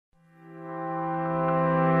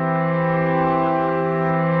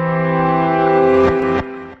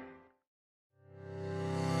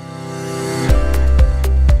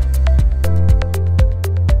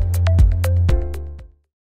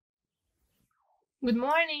Good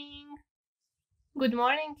morning. Good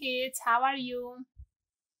morning, kids. How are you?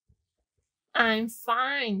 I'm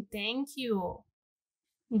fine, thank you.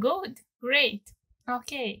 Good, great.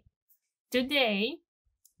 Okay. Today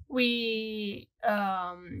we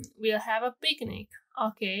will have a picnic.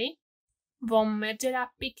 Okay. Vom merge la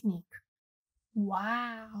picnic.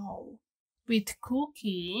 Wow. With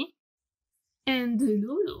Cookie and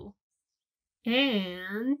Lulu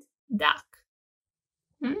and Duck.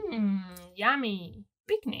 Yummy.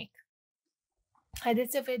 Picnic.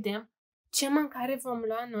 Haideți să vedem ce mâncare vom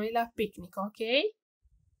lua noi la picnic, ok?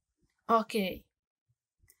 Ok.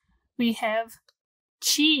 We have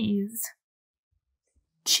cheese.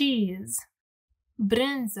 Cheese.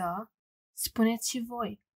 Brânză. Spuneți și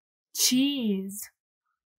voi. Cheese.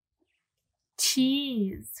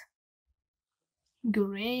 Cheese.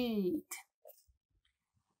 Great.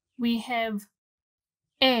 We have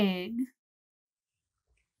egg.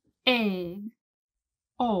 Egg.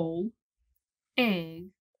 Oh.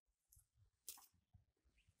 Egg.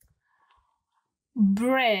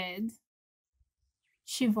 Bread.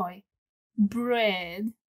 Și voi.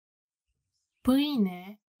 Bread.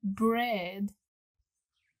 Pâine. Bread.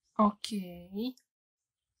 Ok.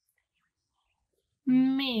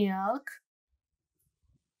 Milk.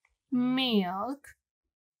 Milk.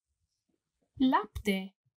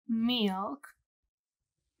 Lapte. Milk.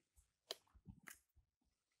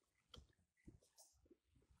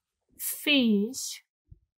 Fish.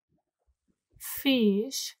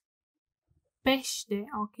 Fish. Pește,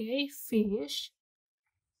 ok? Fish.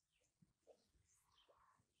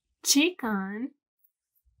 Chicken.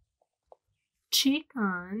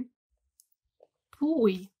 Chicken.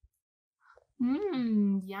 Pui.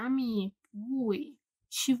 Yummy. Pui.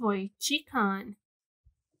 Și voi, chicken.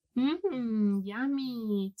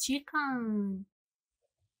 Yummy. Chicken.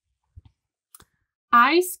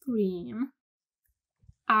 Ice cream.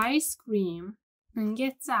 Ice cream.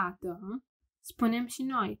 Înghețată. Spunem și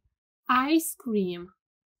noi. Ice cream.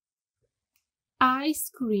 Ice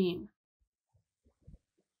cream.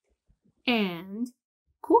 And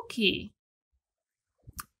cookie.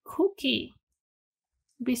 Cookie.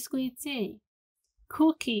 Biscuiței.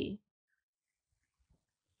 Cookie.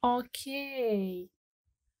 Okay.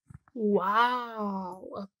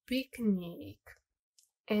 Wow, a picnic.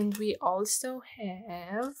 And we also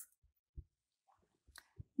have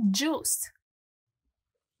juice.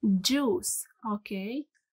 Juice, okay?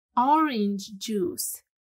 Orange juice.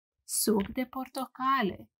 Suc de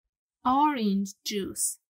portocale. Orange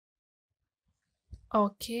juice.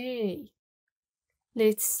 Okay.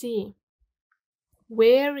 Let's see.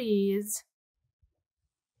 Where is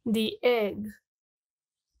the egg?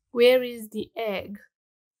 Where is the egg?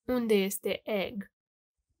 Unde este egg?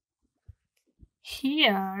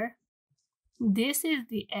 Here. This is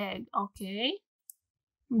the egg, okay?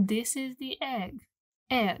 This is the egg.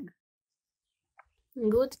 Egg.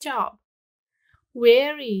 Good job.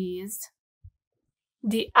 Where is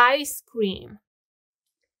the ice cream?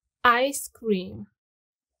 Ice cream.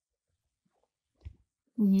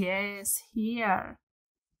 Yes, here.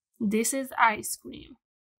 This is ice cream.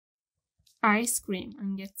 Ice cream.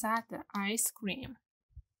 Înghețată. Ice cream.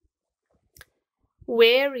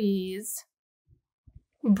 Where is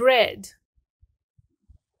bread?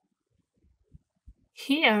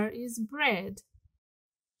 Here is bread.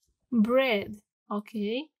 Bread.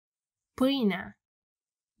 Okay. Pâine.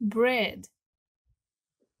 Bread.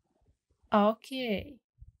 Okay.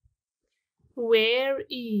 Where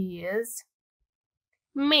is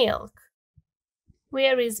milk?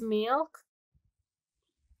 Where is milk?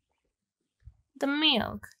 The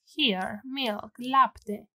milk. Here. Milk.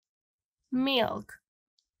 Lapte. Milk.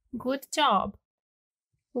 Good job.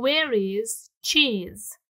 Where is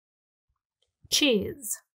cheese?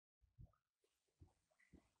 Cheese.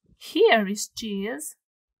 Here is cheese.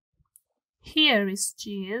 Here is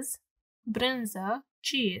cheese. Brânză,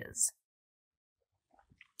 cheese.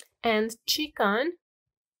 And chicken.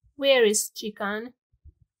 Where is chicken?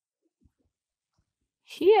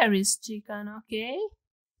 Here is chicken, okay?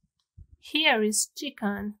 Here is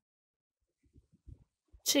chicken.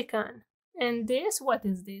 Chicken. And this, what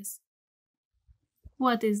is this?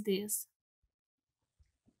 What is this?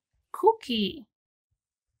 Cookie.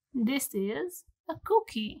 This is a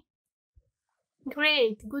cookie.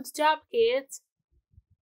 Great. Good job, kids.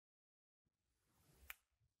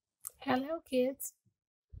 Hello, kids.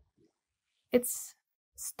 It's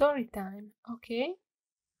story time, okay?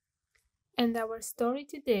 And our story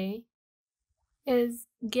today is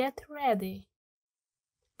Get Ready.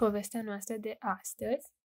 Povestea noastră de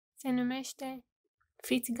astăzi se numește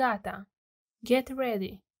Fiți gata. Get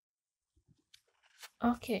ready.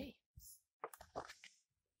 Ok.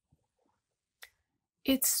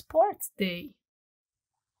 It's sports day.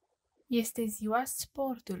 Este ziua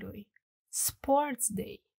sportului. Sports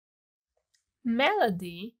day.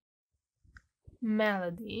 Melody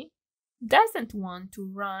doesn't want to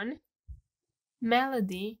run.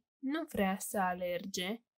 Melody nu vrea să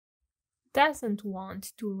alerge. Doesn't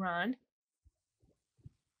want to run.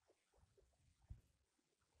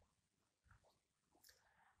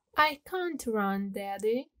 I can't run,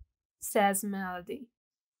 Daddy, says Melody.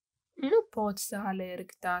 Nu pot să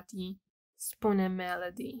alerg, tati, spune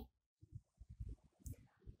Melody.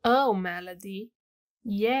 Oh, Melody,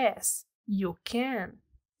 yes, you can,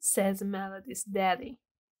 says Melody's daddy.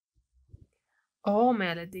 Oh,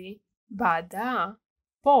 Melody, ba da,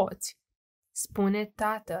 poți, spune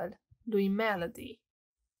tatăl lui Melody.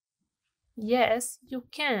 Yes, you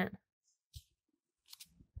can.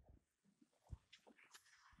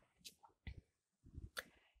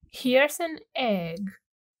 Here's an egg,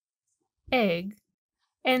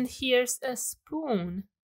 and here's a spoon,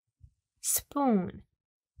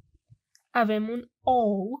 Avem un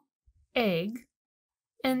ou, egg,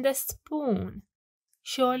 and a spoon,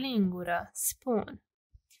 și o lingură, spoon.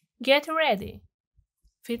 Get ready.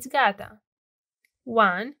 Fiți gata.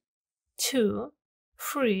 1, 2,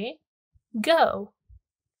 3, go,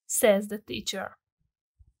 says the teacher.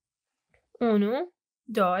 1,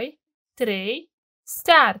 2, 3,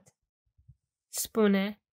 start,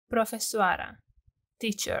 spune profesoara,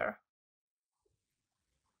 teacher.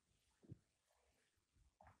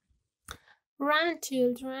 Run,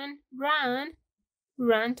 children, run!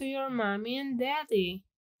 Run to your mommy and daddy.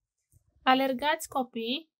 Alergați,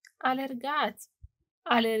 copii, alergați!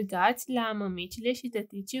 Alergați la mămicile și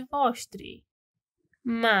tăticii voștri.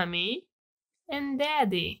 Mommy and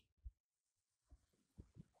daddy.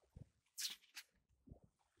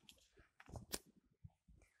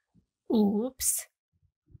 Oops!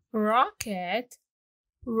 Rocket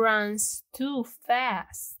runs too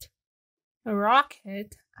fast.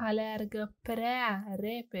 Rocket alergă prea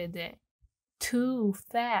repede. Too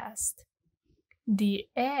fast. The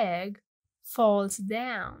egg falls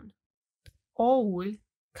down. Oul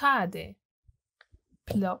cade.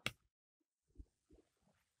 Plop.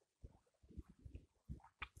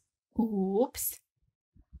 Oops!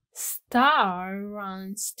 Star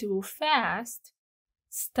runs too fast.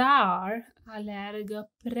 Star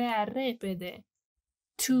alergă prea repede.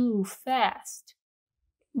 Too fast.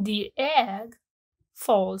 The egg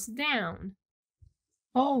falls down.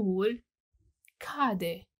 Oul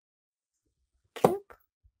cade. Plop.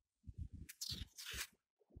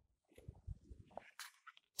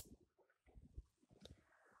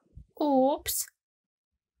 Oops!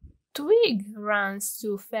 Twig runs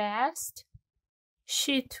too fast.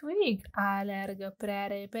 Și Twig alergă prea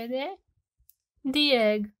repede. The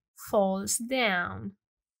egg falls down.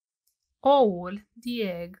 Oul, the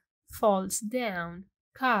egg, falls down.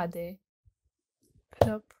 Cade.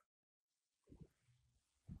 Plop.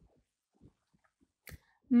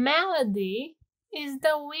 Melody is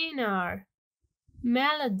the winner.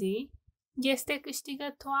 Melody este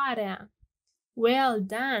câștigătoarea. Well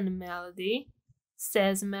done, Melody,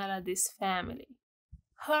 says Melody's family.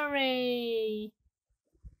 Hooray!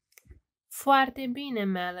 Foarte bine,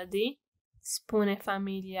 Melody, spune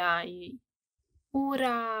familia ei.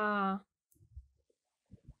 Ura!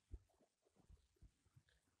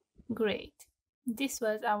 Great. This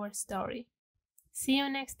was our story. See you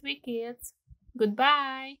next week, kids.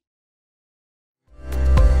 Goodbye!